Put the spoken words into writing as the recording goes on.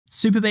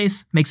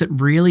Supabase makes it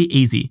really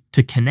easy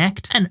to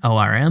connect an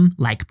ORM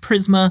like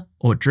Prisma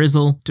or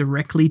Drizzle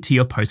directly to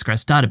your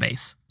Postgres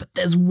database. But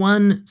there's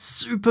one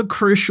super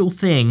crucial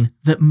thing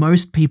that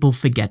most people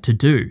forget to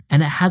do,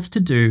 and it has to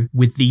do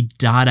with the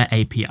data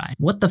API.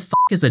 What the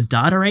fuck is a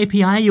data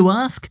API, you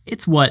ask?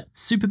 It's what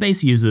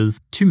Supabase uses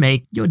to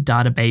make your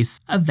database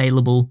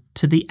available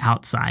to the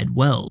outside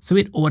world. So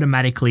it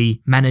automatically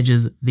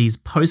manages these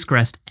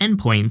Postgres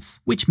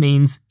endpoints, which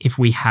means if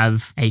we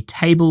have a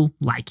table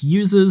like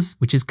users,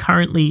 which is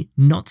currently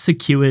not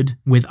secured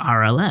with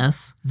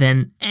RLS,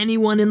 then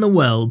anyone in the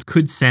world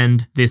could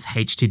send this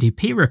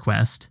HTTP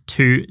request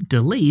to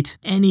delete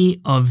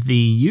any of the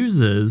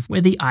users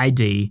where the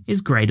ID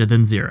is greater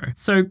than 0.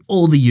 So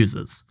all the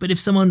users. But if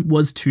someone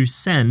was to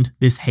send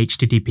this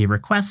HTTP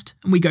request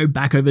and we go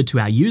back over to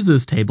our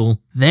users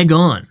table, they're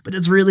gone. But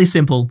it's really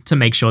simple to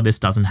make sure this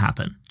doesn't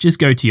happen. Just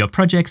go to your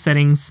project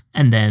settings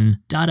and then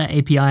Data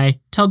API,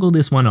 toggle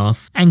this one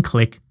off and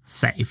click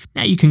Save.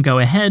 Now you can go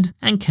ahead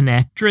and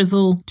connect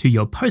Drizzle to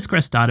your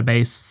Postgres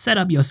database, set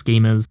up your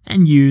schemas,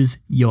 and use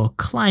your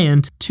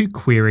client to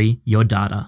query your data.